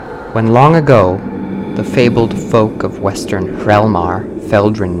When long ago the fabled folk of western Hrelmar,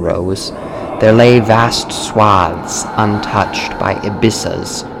 Feldrin rose, there lay vast swaths untouched by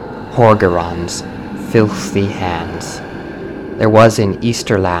Ibissa's, Horgeron's, filthy hands. There was in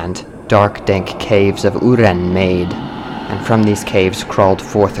Easterland dark dank caves of Uren made, and from these caves crawled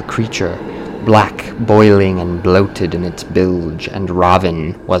forth a creature, black, boiling and bloated in its bilge, and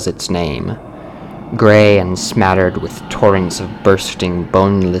Ravin was its name. Grey and smattered with torrents of bursting,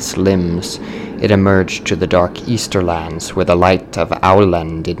 boneless limbs, it emerged to the dark Easterlands where the light of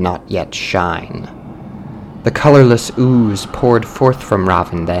Aulen did not yet shine. The colourless ooze poured forth from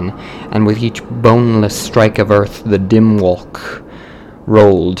Ravin then, and with each boneless strike of earth the dim walk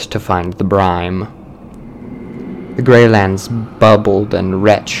rolled to find the brine. The grey lands bubbled and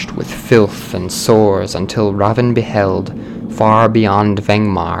retched with filth and sores until Ravin beheld, far beyond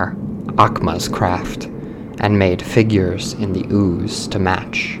Vengmar, Akma's craft, and made figures in the ooze to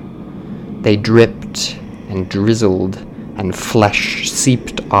match. They dripped and drizzled, and flesh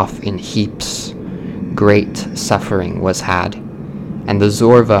seeped off in heaps. Great suffering was had, and the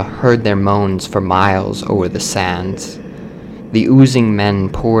Zorva heard their moans for miles over the sands. The oozing men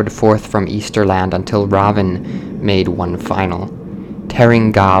poured forth from Easterland until Ravin made one final,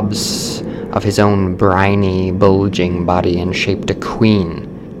 tearing gobs of his own briny, bulging body, and shaped a queen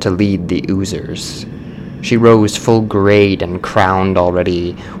to lead the oozers. She rose full greyed and crowned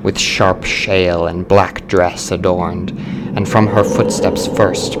already, with sharp shale and black dress adorned, and from her footsteps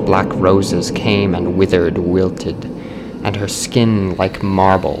first black roses came and withered, wilted, and her skin like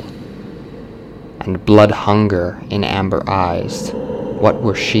marble, and blood hunger in amber eyes. What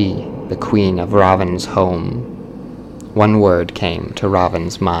were she, the queen of Ravin's home? One word came to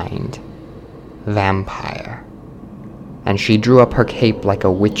Ravin's mind: vampire. And she drew up her cape like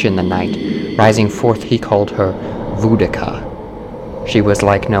a witch in the night. Rising forth he called her Vudika. She was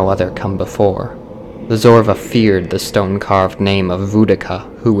like no other come before. The Zorva feared the stone-carved name of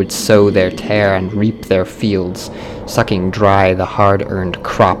Vudika, who would sow their tare and reap their fields, sucking dry the hard-earned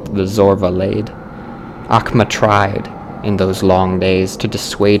crop the Zorva laid. Akma tried, in those long days, to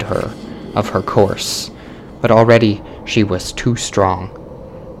dissuade her of her course, but already she was too strong,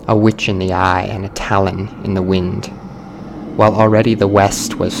 a witch in the eye and a talon in the wind. While already the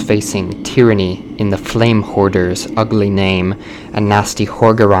West was facing tyranny in the Flame Hoarder's ugly name, and nasty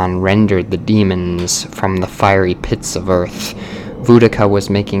Horgeron rendered the demons from the fiery pits of earth, Vudika was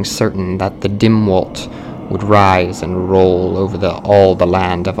making certain that the Dimwalt would rise and roll over all the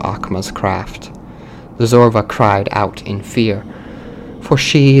land of Akma's craft. The Zorva cried out in fear, "For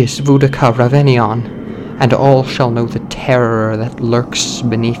she is Vudika Ravenion, and all shall know the terror that lurks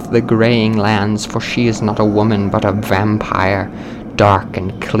beneath the greying lands, for she is not a woman but a vampire, dark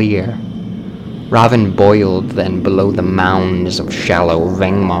and clear." Ravin boiled then below the mounds of shallow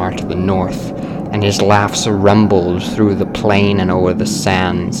Vengmar to the north, and his laughs rumbled through the plain and over the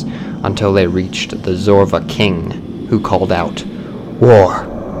sands, until they reached the Zorva king, who called out, "War!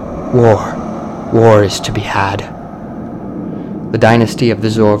 War! War is to be had." The dynasty of the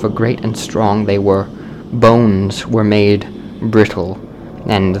Zorva, great and strong they were. Bones were made brittle,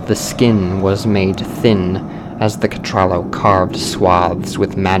 and the skin was made thin, as the Catrallo carved swaths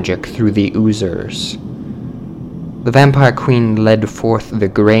with magic through the oozers. The vampire queen led forth the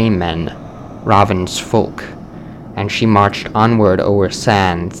grey men, Ravin's folk, and she marched onward o'er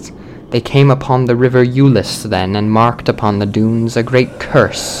sands. They came upon the river Eulys then, and marked upon the dunes a great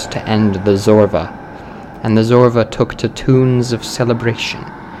curse to end the Zorva, and the Zorva took to tunes of celebration.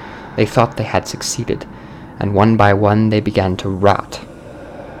 They thought they had succeeded, and one by one they began to rot.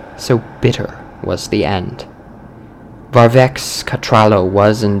 So bitter was the end. Varvek's Catrallo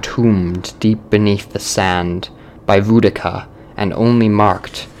was entombed deep beneath the sand by Vudika, and only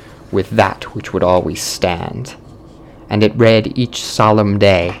marked with that which would always stand. And it read each solemn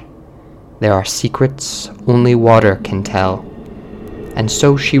day, "There are secrets only water can tell." And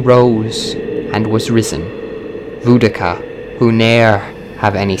so she rose and was risen, Vudika, who ne'er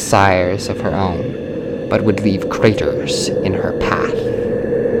have any sires of her own, but would leave craters in her path.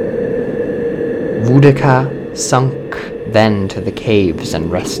 Vudika sunk then to the caves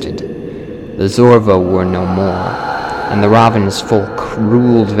and rested. The Zorva were no more, and the Ravin's folk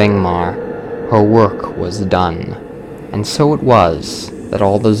ruled Vengmar. Her work was done, and so it was that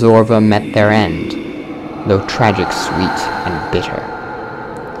all the Zorva met their end, though tragic, sweet, and bitter.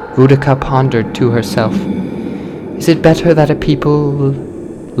 Vudika pondered to herself, "Is it better that a people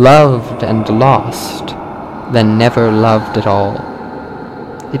loved and lost than never loved at all?"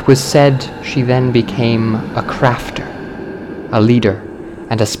 It was said she then became a crafter, a leader,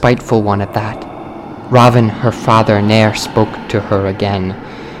 and a spiteful one at that. Ravin, her father, ne'er spoke to her again,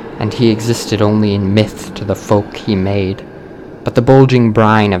 and he existed only in myth to the folk he made. But the bulging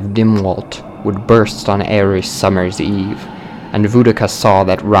brine of Dimwalt would burst on airy summer's eve, and Boudica saw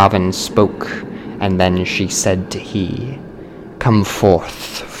that Raven spoke, and then she said to he, "Come forth,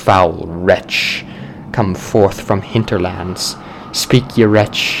 foul wretch, come forth from hinterlands. Speak, ye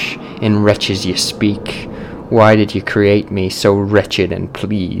wretch, in wretches ye speak. Why did ye create me so wretched and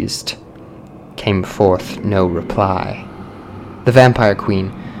pleased?" Came forth no reply. The Vampire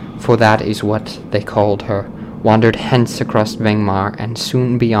Queen, for that is what they called her, wandered hence across Vengmar and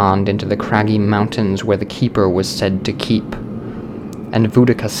soon beyond into the craggy mountains where the Keeper was said to keep. And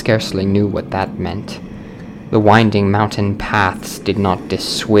Boudica scarcely knew what that meant. The winding mountain paths did not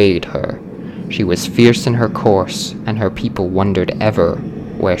dissuade her. She was fierce in her course, and her people wondered ever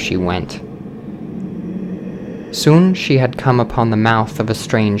where she went. Soon she had come upon the mouth of a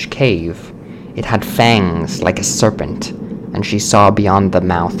strange cave. It had fangs like a serpent, and she saw beyond the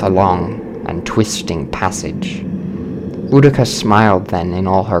mouth a long and twisting passage. Boudica smiled then in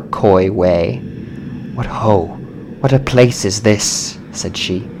all her coy way. "What ho! What a place is this?" said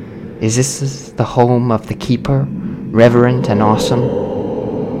she. "Is this the home of the Keeper, reverent and awesome?"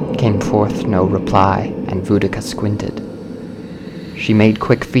 Came forth no reply, and Boudica squinted. She made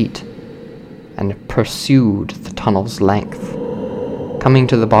quick feet, and pursued the tunnel's length, coming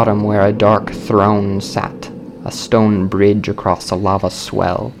to the bottom where a dark throne sat, a stone bridge across a lava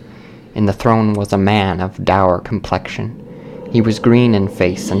swell. In the throne was a man of dour complexion. He was green in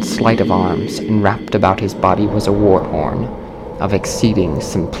face and slight of arms, and wrapped about his body was a war-horn, of exceeding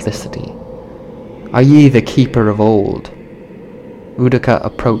simplicity. "Are ye the Keeper of old?" Boudica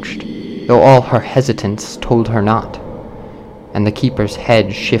approached, though all her hesitance told her not, and the Keeper's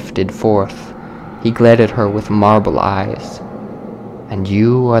head shifted forth. He glared at her with marble eyes. "And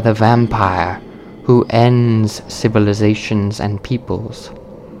you are the vampire who ends civilizations and peoples?"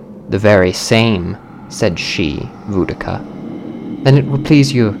 "The very same," said she, Boudica. "Then it will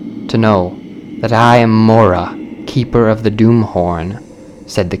please you to know that I am Mora, Keeper of the Doomhorn,"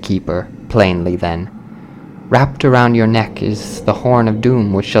 said the Keeper, plainly then. "Wrapped around your neck is the horn of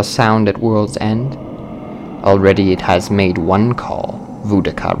doom which shall sound at world's end." "Already it has made one call,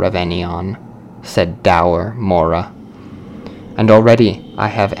 Boudica Ravenion," said dour Mora. "And already I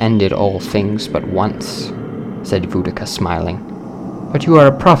have ended all things but once," said Boudica, smiling. "But you are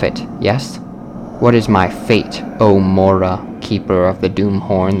a prophet, yes? What is my fate, O Mora, Keeper of the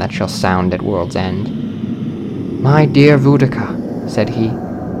Doomhorn that shall sound at world's end?" "My dear Boudica," said he,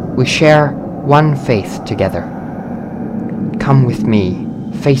 "we share one faith together. Come with me,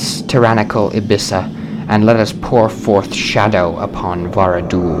 face tyrannical Ibissa, and let us pour forth shadow upon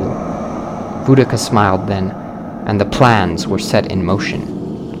Varadul." Boudica smiled then, and the plans were set in motion.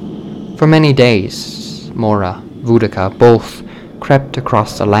 For many days, Mora, Boudica, both crept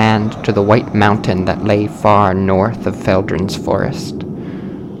across the land to the white mountain that lay far north of Feldrin's forest.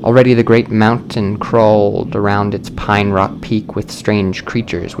 Already the great mountain crawled around its pine-rock peak with strange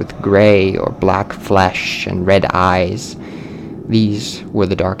creatures with gray or black flesh and red eyes. These were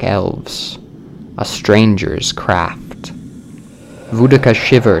the Dark Elves, a stranger's craft. Boudica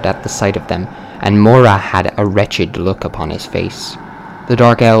shivered at the sight of them, and Mora had a wretched look upon his face. The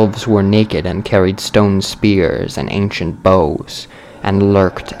Dark Elves were naked and carried stone spears and ancient bows, and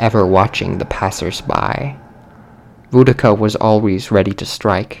lurked, ever watching the passers-by. Boudica was always ready to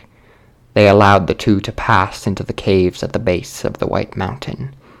strike. They allowed the two to pass into the caves at the base of the White Mountain,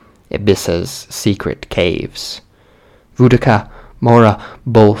 Ibissa's secret caves. Boudica, Mora,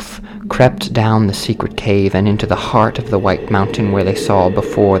 both crept down the secret cave and into the heart of the White Mountain, where they saw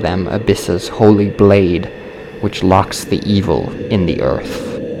before them Ibissa's holy blade, which locks the evil in the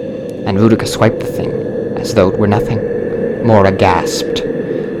earth. And Boudica swiped the thing, as though it were nothing. Mora gasped.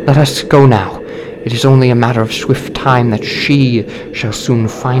 "Let us go now. It is only a matter of swift time that she shall soon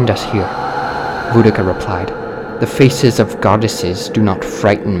find us here." Boudica replied, "The faces of goddesses do not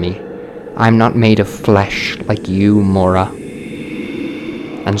frighten me. I am not made of flesh like you, Mora."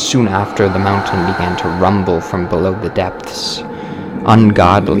 And soon after, the mountain began to rumble from below the depths.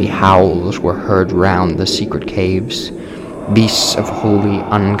 Ungodly howls were heard round the secret caves. Beasts of wholly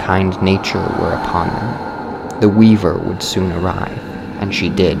unkind nature were upon them. The Weaver would soon arrive, and she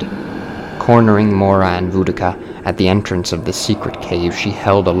did. Cornering Mora and Boudica at the entrance of the secret cave, she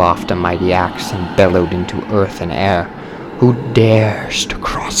held aloft a mighty axe and bellowed into earth and air, "Who dares to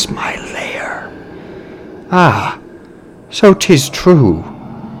cross my lair?" "Ah, so 'tis true.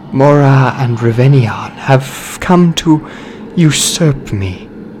 Mora and Ravenion have come to usurp me."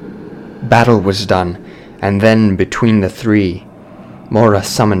 Battle was done, and then between the three, Mora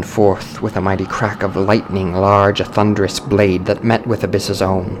summoned forth with a mighty crack of lightning large a thunderous blade that met with Abyssa's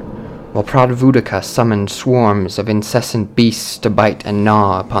own, while proud Boudica summoned swarms of incessant beasts to bite and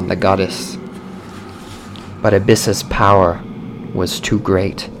gnaw upon the goddess. But Abyssa's power was too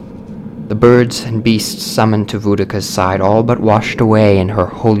great. The birds and beasts summoned to Boudica's side all but washed away in her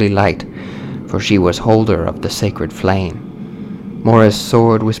holy light, for she was holder of the sacred flame. Mora's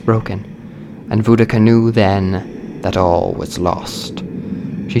sword was broken, and Boudica knew then that all was lost.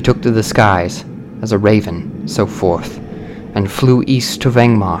 She took to the skies as a raven, so forth, and flew east to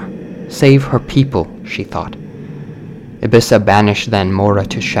Vengmar. Save her people, she thought. Abyssa banished then Mora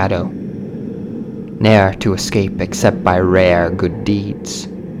to shadow, ne'er to escape except by rare good deeds,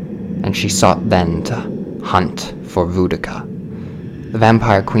 and she sought then to hunt for Boudica. The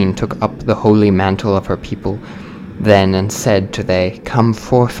vampire queen took up the holy mantle of her people then and said to they, "Come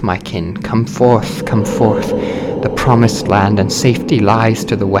forth, my kin, come forth, come forth. The promised land and safety lies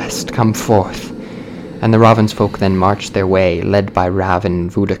to the west, come forth." And the Ravensfolk then marched their way, led by Raven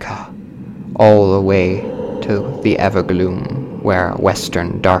Boudica, all the way to the Evergloom, where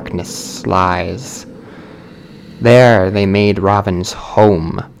western darkness lies. There they made Raven's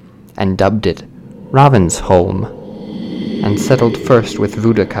home, and dubbed it Raven's home, and settled first with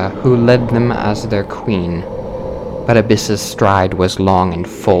Boudica, who led them as their queen. But Abyssa's stride was long and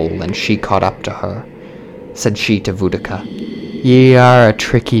full, and she caught up to her. Said she to Boudica, "Ye are a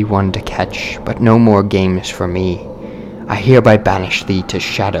tricky one to catch, but no more games for me. I hereby banish thee to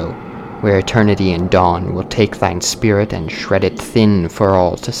shadow, where eternity and dawn will take thine spirit and shred it thin for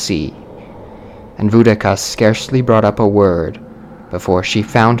all to see." And Boudica scarcely brought up a word before she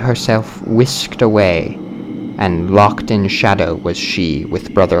found herself whisked away, and locked in shadow was she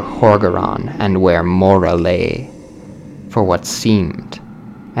with brother Horgeron, and where Mora lay, for what seemed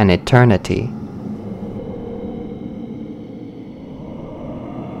an eternity.